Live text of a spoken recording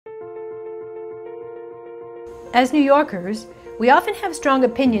As New Yorkers, we often have strong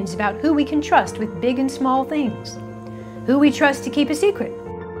opinions about who we can trust with big and small things. Who we trust to keep a secret,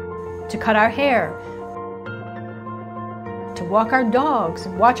 to cut our hair, to walk our dogs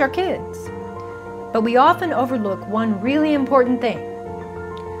and watch our kids. But we often overlook one really important thing: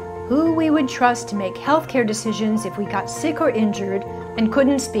 who we would trust to make healthcare decisions if we got sick or injured and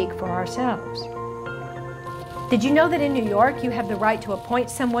couldn't speak for ourselves. Did you know that in New York you have the right to appoint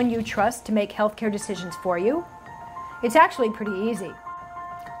someone you trust to make healthcare decisions for you? It's actually pretty easy.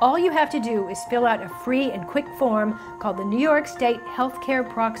 All you have to do is fill out a free and quick form called the New York State Healthcare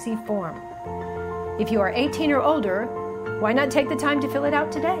Proxy Form. If you are 18 or older, why not take the time to fill it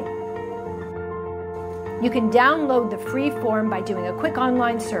out today? You can download the free form by doing a quick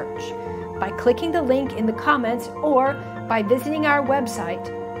online search, by clicking the link in the comments, or by visiting our website,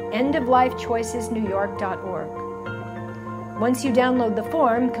 endoflifechoicesnewyork.org. Once you download the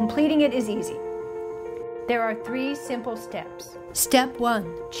form, completing it is easy. There are 3 simple steps. Step 1.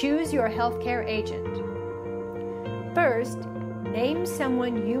 Choose your healthcare agent. First, name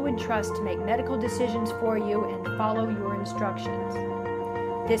someone you would trust to make medical decisions for you and follow your instructions.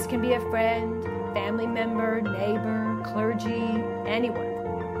 This can be a friend, family member, neighbor, clergy, anyone.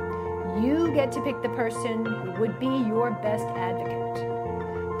 You get to pick the person who would be your best advocate.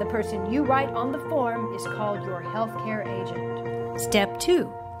 The person you write on the form is called your healthcare agent. Step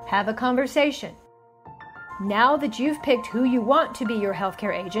 2. Have a conversation. Now that you've picked who you want to be your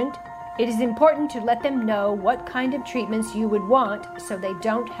healthcare agent, it is important to let them know what kind of treatments you would want so they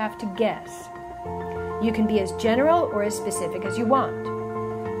don't have to guess. You can be as general or as specific as you want.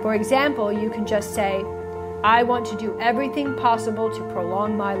 For example, you can just say, "I want to do everything possible to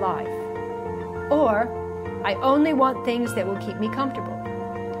prolong my life." Or, "I only want things that will keep me comfortable."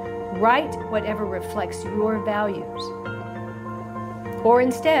 Write whatever reflects your values. Or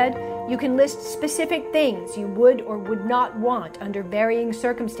instead, you can list specific things you would or would not want under varying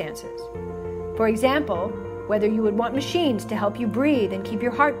circumstances. For example, whether you would want machines to help you breathe and keep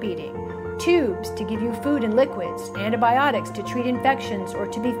your heart beating, tubes to give you food and liquids, antibiotics to treat infections, or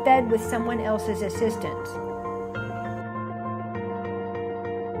to be fed with someone else's assistance.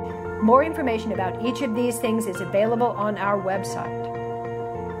 More information about each of these things is available on our website.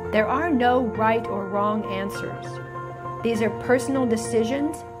 There are no right or wrong answers. These are personal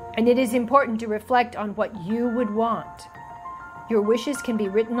decisions, and it is important to reflect on what you would want. Your wishes can be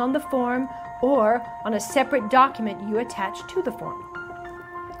written on the form or on a separate document you attach to the form.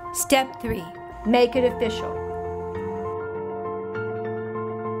 Step 3. Make it official.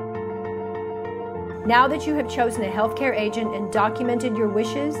 Now that you have chosen a healthcare agent and documented your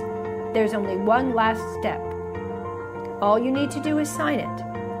wishes, there's only one last step. All you need to do is sign it,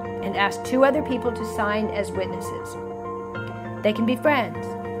 and ask 2 other people to sign as witnesses. They can be friends,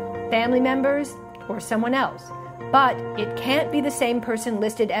 family members, or someone else, but it can't be the same person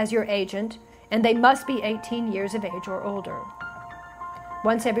listed as your agent, and they must be 18 years of age or older.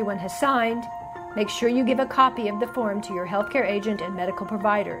 Once everyone has signed, make sure you give a copy of the form to your healthcare agent and medical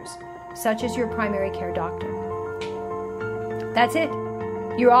providers, such as your primary care doctor. That's it.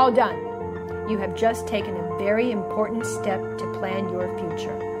 You're all done. You have just taken a very important step to plan your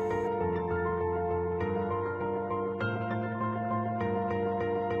future.